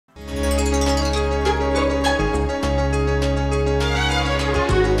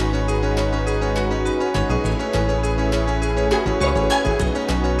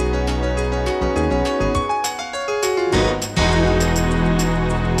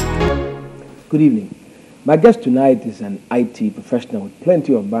Good evening. My guest tonight is an IT professional with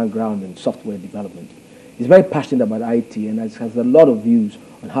plenty of background in software development. He's very passionate about IT and has a lot of views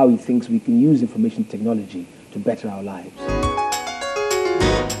on how he thinks we can use information technology to better our lives.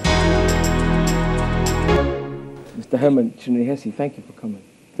 Mr. Herman Chinery-Hesse, thank you for coming.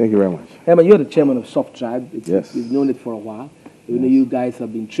 Thank you very much. Herman, you're the chairman of SOFTtribe. Yes. We've known it for a while. We know you guys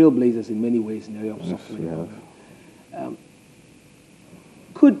have been trailblazers in many ways in the area of software development.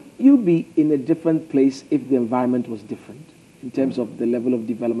 Could you be in a different place if the environment was different in terms of the level of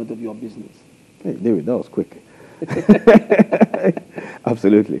development of your business? Hey, David, that was quick.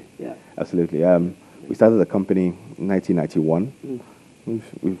 Absolutely. Yeah. Absolutely. We started the company in 1991.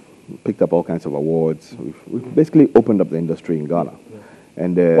 We've picked up all kinds of awards. We've basically opened up the industry in Ghana.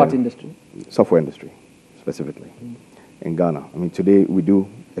 And what industry? Software industry, specifically, in Ghana. I mean, today we do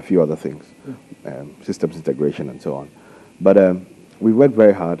a few other things, systems integration and so on. But we worked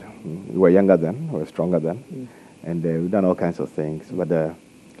very hard. We were younger then, we were stronger then, and we've done all kinds of things. But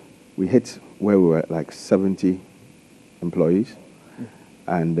we hit where we were like 70 employees,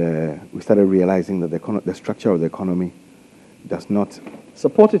 and we started realizing that the structure of the economy does not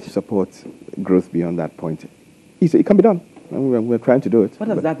support growth beyond that point. It can be done, and we're trying to do it. What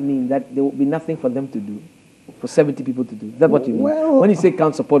does that mean? That there will be nothing for them to do, for 70 people to do? Is that what you mean? Well, when you say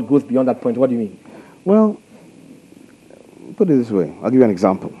can't support growth beyond that point, what do you mean? Well, put it this way. I'll give you an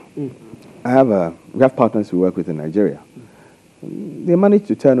example. We have partners we work with in Nigeria. They manage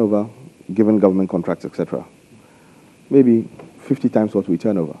to turn over, given government contracts, etc., maybe 50 times what we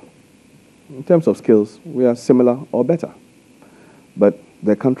turn over. In terms of skills, we are similar or better. But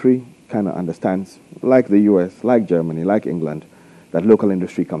the country kind of understands, like the US, like Germany, like England, that local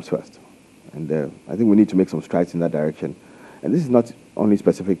industry comes first. And I think we need to make some strides in that direction. And this is not only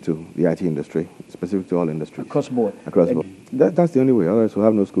specific to the IT industry, it's specific to all industries. Across board. Across board. That's the only way, otherwise we'll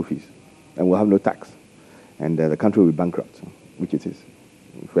have no school fees. And we'll have no tax. And the country will be bankrupt, which it is.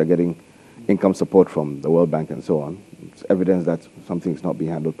 If we're getting income support from the World Bank and so on, it's evidence that something is not being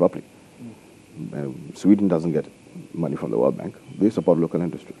handled properly. Sweden doesn't get money from the World Bank. They support local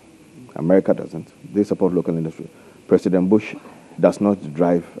industry. America doesn't. They support local industry. President Bush does not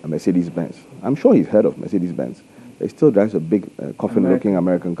drive a Mercedes-Benz. I'm sure he's heard of Mercedes-Benz. He still drives a big coffin-looking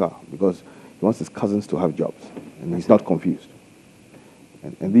American car because he wants his cousins to have jobs, and he's not confused.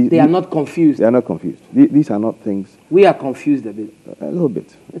 And they are not confused. They are not confused. These are not things. We are confused a bit. A little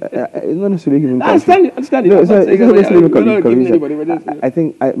bit. It's not necessarily even. I understand. No, it's not necessarily confused. I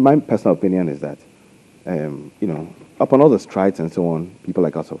think my personal opinion is that, upon all the strides and so on, people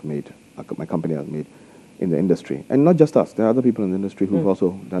like us have made, my company has made, in the industry, and not just us. There are other people in the industry who've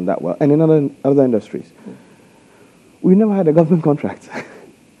also done that well, and in other industries. We never had a government contract.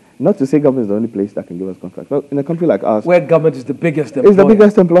 Not to say government is the only place that can give us contracts. Well, in a country like ours, where government is the biggest employer. It's the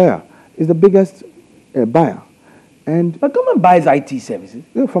biggest employer. It's the biggest buyer. But government buys IT services.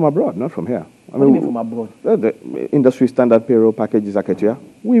 Yeah, from abroad, not from here. What do you mean from abroad? The industry standard payroll package is Akatua.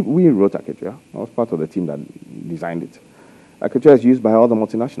 We wrote Akatua. I was part of the team that designed it. Akatua is used by all the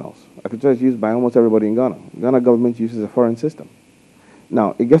multinationals. Akatua is used by almost everybody in Ghana. Ghana government uses a foreign system.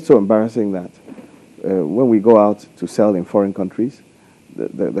 Now, it gets so embarrassing that when we go out to sell in foreign countries,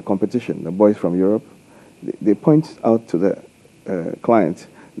 the competition, the boys from Europe, they point out to the clients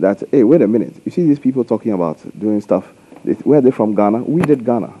that, hey, wait a minute, you see these people talking about doing stuff, where are they from Ghana? We did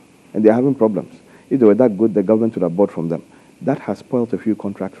Ghana, and they're having problems. If they were that good, the government would have bought from them. That has spoiled a few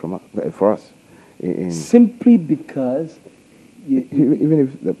contracts for us. Simply because... even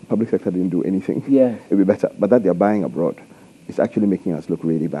if the public sector didn't do anything, it would be better. But that they're buying abroad, it's actually making us look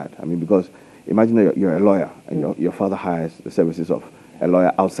really bad. I mean, because imagine that you're a lawyer, and your father hires the services of a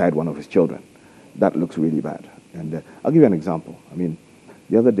lawyer outside one of his children. That looks really bad. And I'll give you an example. I mean,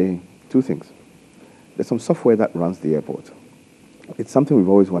 the other day, two things. There's some software that runs the airport. It's something we've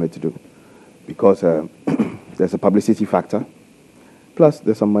always wanted to do because there's a publicity factor, plus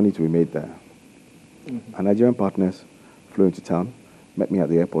there's some money to be made there. Our Nigerian partners flew into town, met me at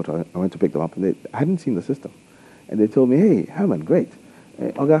the airport. I went to pick them up, and I hadn't seen the system. And they told me, hey, Herman, great.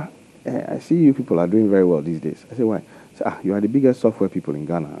 Oga, I see you people are doing very well these days. I said, why? So, you are the biggest software people in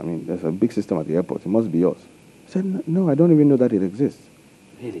Ghana. I mean, there's a big system at the airport. It must be yours. I said, no, I don't even know that it exists.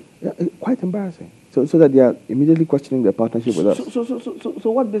 Really? Yeah, quite embarrassing. So that they are immediately questioning their partnership with us.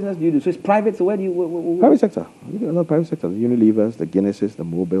 So what business do you do? So it's private, so where do you... Private sector. We do a lot of private sector. The Unilevers, the Guinnesses, the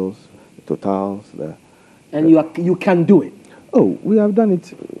Mobiles, the Totals. And you can do it? Oh, we have done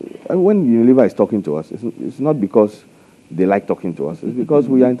it. When Unilever is talking to us, it's not because they like talking to us. It's because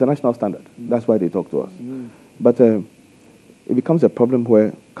we are international standard. That's why they talk to us. But it becomes a problem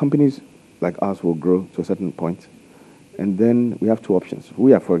where companies like ours will grow to a certain point, And then we have two options.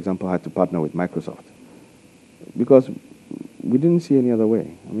 We have, for example, had to partner with Microsoft because we didn't see any other way.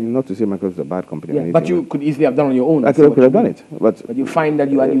 I mean, not to say Microsoft is a bad company. Yeah, but you could easily have done on your own. I could have done it. But you find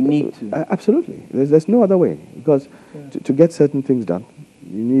that you need to. Absolutely. There's no other way because to get certain things done,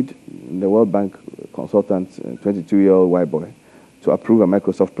 you need the World Bank consultant, 22-year-old white boy, to approve a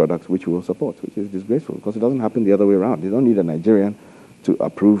Microsoft product which we will support, which is disgraceful because it doesn't happen the other way around. You don't need a Nigerian to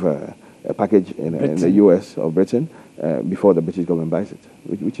approve a package in the US or Britain before the British government buys it,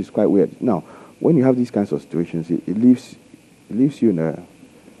 which is quite weird. Now, when you have these kinds of situations, it leaves you in a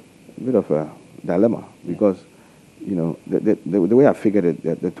bit of a dilemma because, you know, the way I figured it,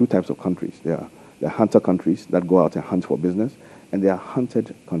 there are two types of countries. There are hunter countries that go out and hunt for business, and there are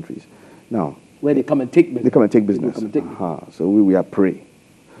hunted countries. Now, where they come and take business. They come and take business. So we are prey. Yeah.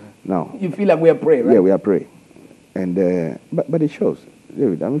 Now, you feel like we are prey, right? Yeah, we are prey. And but it shows.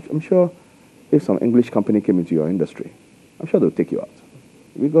 David, I'm sure if some English company came into your industry, I'm sure they'll take you out.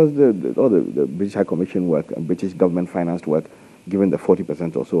 Because all the British High Commission work and British government financed work, given the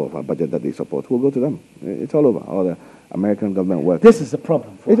 40% or so of our budget that they support, will go to them. It's all over. All the American government work. This is a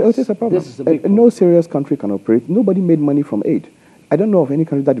problem for us. It is a problem. This is a big problem. No serious country can operate. Nobody made money from aid. I don't know of any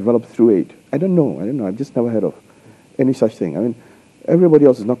country that developed through aid. I don't know. I've just never heard of any such thing. I mean, everybody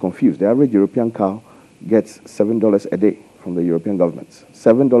else is not confused. The average European cow gets $7 a day from the European governments.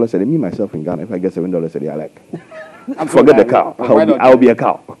 $7 a day. Me, myself in Ghana, if I get $7 a day, I like. Forget the cow. I'll be a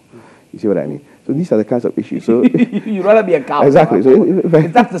cow. You see what I mean? So these are the kinds of issues. So you'd rather be a cow. Exactly. So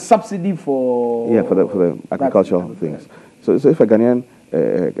if that's the subsidy for... Yeah, for the agricultural things. So if a Ghanaian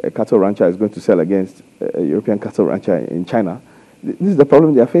a cattle rancher is going to sell against a European cattle rancher in China, this is the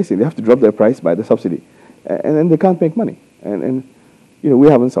problem they are facing. They have to drop their price by the subsidy. And then they can't make money. And you know, we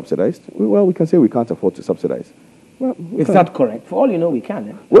haven't subsidized. Well, we can say we can't afford to subsidize. Well, is that correct? For all you know, we can.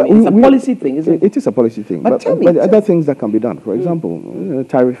 Eh? Well, it's a policy thing, isn't it? It is a policy thing. But other things that can be done. For example,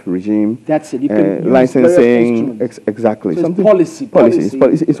 tariff regime. That's it. You can licensing. Exactly. So it's policy.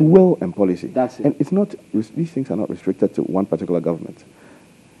 It's will and policy. That's it. And it's not. These things are not restricted to one particular government.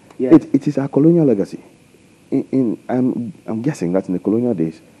 Yes. It is our colonial legacy. I'm guessing that in the colonial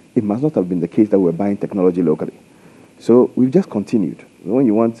days, it must not have been the case that we're buying technology locally. So we've just continued. When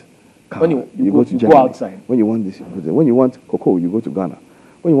you want cow, you go to Germany. Go outside. When you want this, when you want cocoa, you go to Ghana.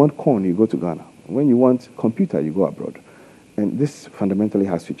 When you want corn, you go to Ghana. When you want computer, you go abroad. And this fundamentally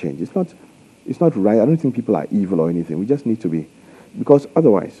has to change. It's not right. I don't think people are evil or anything. We just need to be, because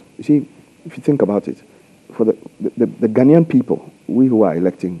otherwise, you see, if you think about it, for the Ghanaian people, we who are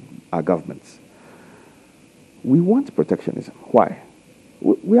electing our governments, we want protectionism. Why?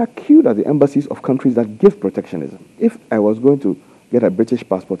 We are queued at the embassies of countries that give protectionism. If I was going to get a British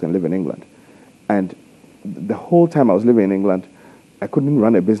passport and live in England, and the whole time I was living in England, I couldn't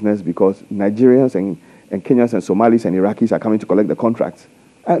run a business because Nigerians and Kenyans and Somalis and Iraqis are coming to collect the contracts,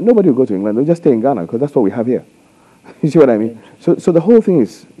 nobody will go to England. They'll just stay in Ghana because that's what we have here. You see what I mean? So the whole thing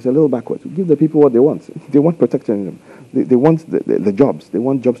is a little backwards. Give the people what they want. They want protectionism. They want the jobs. They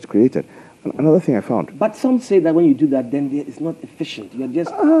want jobs created. Another thing I found. But some say that when you do that, then it's not efficient. You're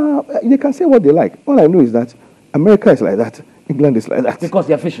just... they can say what they like. All I know is that America is like that. England is like that. Because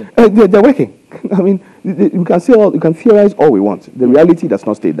they're efficient. They're working. I mean, you can theorize all we want. The reality does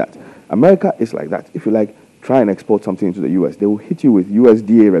not state that. America is like that. If you like, try and export something into the US, they will hit you with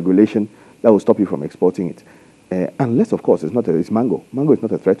USDA regulation that will stop you from exporting it. Unless, of course, it's mango. Mango is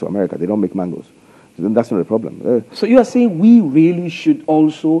not a threat to America. They don't make mangoes. So then that's not a problem. So you are saying we really should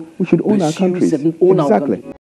also... We should own our countries. Exactly.